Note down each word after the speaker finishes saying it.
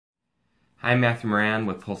Hi, I'm Matthew Moran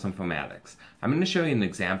with Pulse Informatics. I'm going to show you an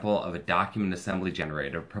example of a document assembly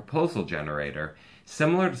generator, proposal generator,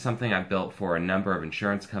 similar to something I've built for a number of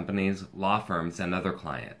insurance companies, law firms, and other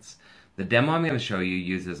clients. The demo I'm going to show you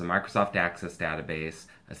uses a Microsoft Access database,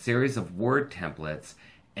 a series of Word templates,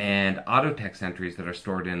 and auto text entries that are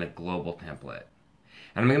stored in a global template.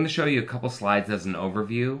 And I'm going to show you a couple slides as an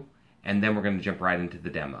overview, and then we're going to jump right into the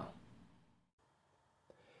demo.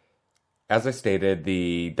 As I stated,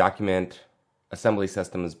 the document assembly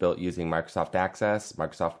system is built using Microsoft Access,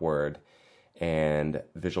 Microsoft Word, and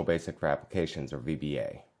Visual Basic for Applications, or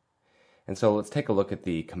VBA. And so let's take a look at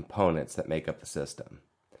the components that make up the system.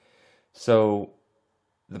 So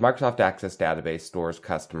the Microsoft Access database stores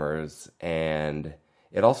customers, and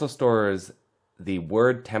it also stores the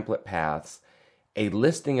Word template paths, a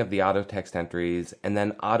listing of the auto text entries, and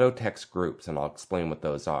then auto text groups, and I'll explain what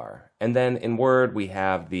those are. And then in Word we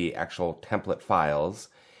have the actual template files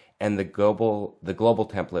and the global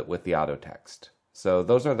template with the auto text. So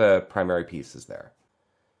those are the primary pieces there.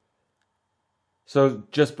 So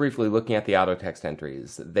just briefly looking at the auto text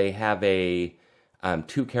entries, they have a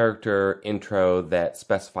 2-character intro that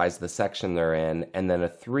specifies the section they're in, and then a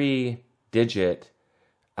 3-digit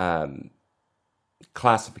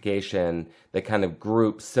classification that kind of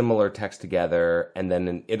groups similar text together, and then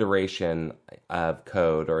an iteration of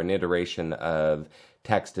code or an iteration of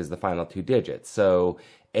text is the final 2 digits. So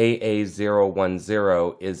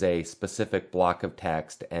AA010 is a specific block of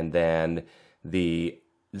text, and then the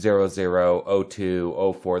 00,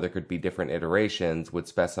 02, 04, there could be different iterations, would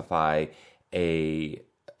specify a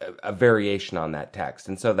variation on that text.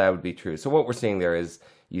 And so that would be true. So what we're seeing there is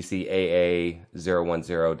you see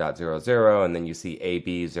AA010.00, and then you see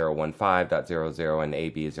AB015.00 and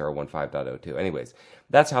AB015.02. Anyways,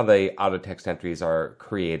 that's how the auto text entries are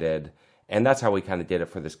created, and that's how we kind of did it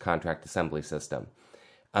for this contract assembly system.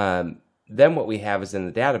 Then what we have is in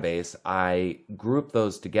the database, I group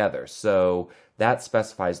those together. So that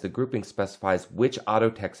specifies, the grouping specifies which auto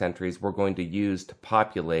text entries we're going to use to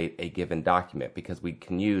populate a given document, because we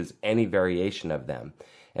can use any variation of them.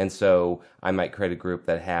 And so I might create a group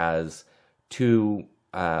that has 2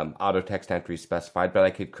 auto text entries specified, but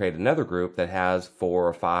I could create another group that has 4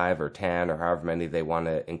 or 5 or 10 or however many they want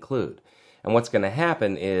to include. And what's going to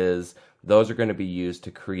happen is those are going to be used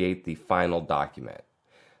to create the final document.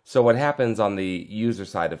 So what happens on the user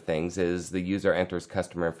side of things is the user enters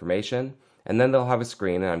customer information, and then they'll have a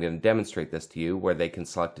screen, and I'm going to demonstrate this to you, where they can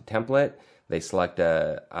select a template, they select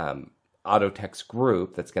a auto text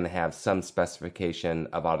group that's going to have some specification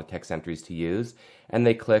of auto text entries to use, and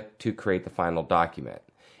they click to create the final document.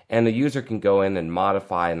 And the user can go in and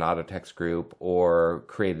modify an auto text group or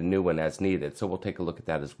create a new one as needed, so we'll take a look at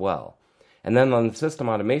that as well. And then on the system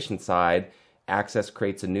automation side, Access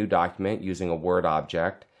creates a new document using a Word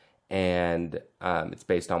object, and it's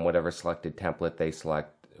based on whatever selected template they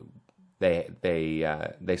select. They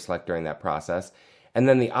select during that process. And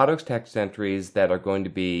then the auto text entries that are going to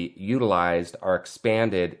be utilized are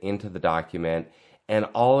expanded into the document, and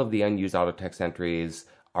all of the unused auto text entries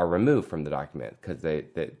are removed from the document because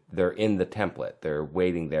they're in the template. They're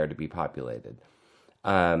waiting there to be populated.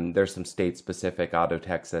 There's some state-specific auto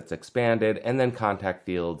text that's expanded, and then contact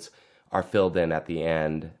fields are filled in at the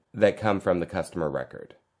end that come from the customer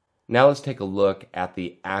record. Now let's take a look at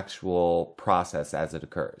the actual process as it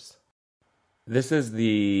occurs. This is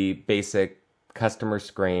the basic customer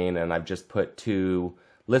screen, and I've just put 2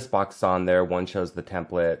 list boxes on there. One shows the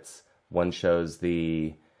templates, one shows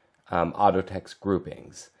the auto text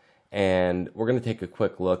groupings. And we're going to take a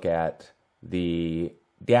quick look at the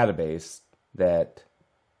database that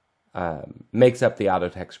makes up the auto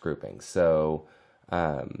text groupings. So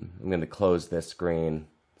I'm going to close this screen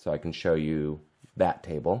so I can show you that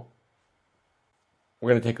table. We're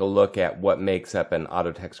going to take a look at what makes up an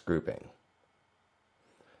auto text grouping.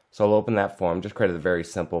 So I'll open that form, just created a very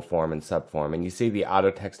simple form and subform, and you see the auto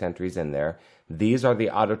text entries in there. These are the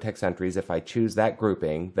auto text entries, if I choose that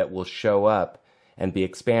grouping, that will show up and be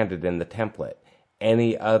expanded in the template.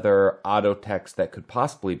 Any other auto text that could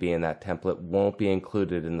possibly be in that template won't be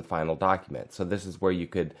included in the final document. So this is where you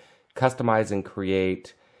could customize and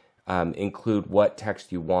create, include what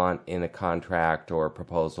text you want in a contract or a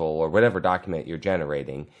proposal or whatever document you're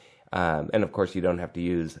generating. And of course, you don't have to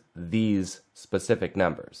use these specific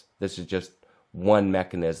numbers. This is just one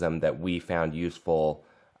mechanism that we found useful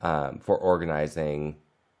for organizing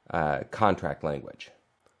contract language.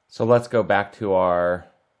 So let's go back to our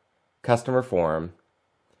customer form,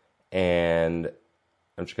 and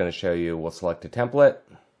I'm just going to show you, we'll select a template,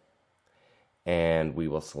 and we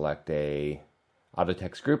will select a auto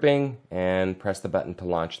text grouping and press the button to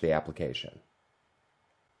launch the application.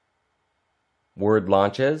 Word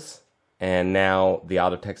launches, and now the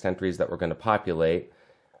auto text entries that we're going to populate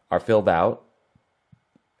are filled out,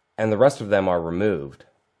 and the rest of them are removed.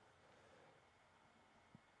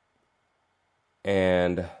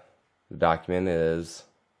 And the document is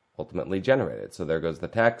ultimately generated. So there goes the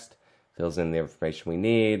text, fills in the information we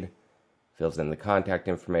need, fills in the contact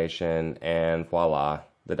information, and voila,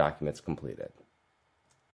 the document's completed.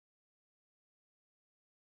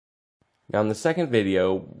 Now in the second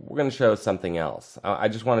video, we're going to show something else. I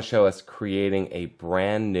just want to show us creating a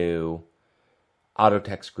brand new auto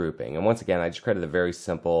text grouping. And once again, I just created a very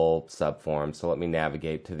simple subform, so let me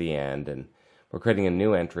navigate to the end. And we're creating a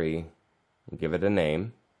new entry and give it a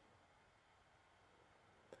name.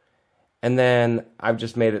 And then I've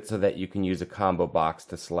just made it so that you can use a combo box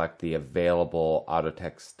to select the available auto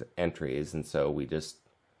text entries. And so we just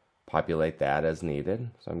populate that as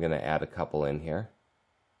needed. So I'm going to add a couple in here.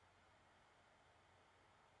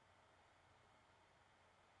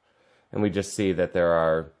 And we just see that there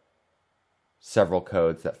are several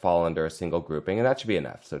codes that fall under a single grouping, and that should be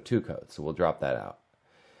enough. So 2 codes, so we'll drop that out.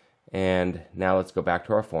 And now let's go back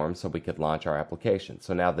to our form so we could launch our application.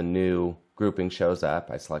 So now the new grouping shows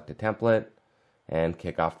up. I select a template and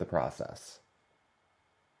kick off the process.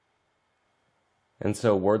 And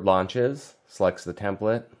so Word launches, selects the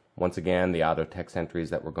template. Once again, the auto text entries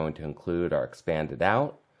that we're going to include are expanded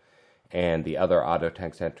out, and the other auto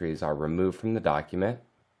text entries are removed from the document.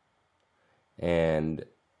 And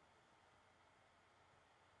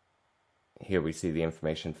here we see the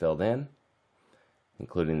information filled in,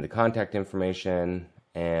 including the contact information,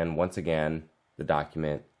 and once again, the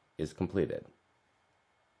document is completed.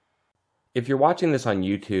 If you're watching this on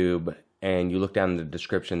YouTube and you look down in the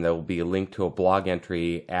description, there will be a link to a blog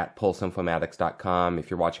entry at pulseinformatics.com.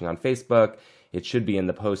 If you're watching on Facebook, it should be in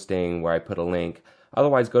the posting where I put a link.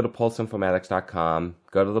 Otherwise, go to pulseinformatics.com,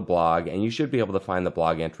 go to the blog, and you should be able to find the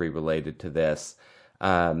blog entry related to this.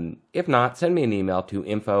 If not, send me an email to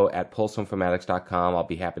info@pulseinformatics.com. I'll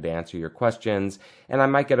be happy to answer your questions, and I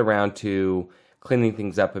might get around to cleaning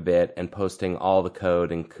things up a bit and posting all the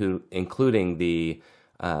code, including the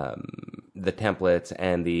templates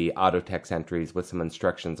and the auto text entries with some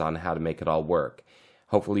instructions on how to make it all work.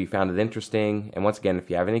 Hopefully you found it interesting, and once again, if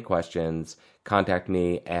you have any questions, contact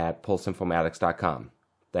me at pulseinformatics.com.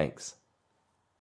 Thanks.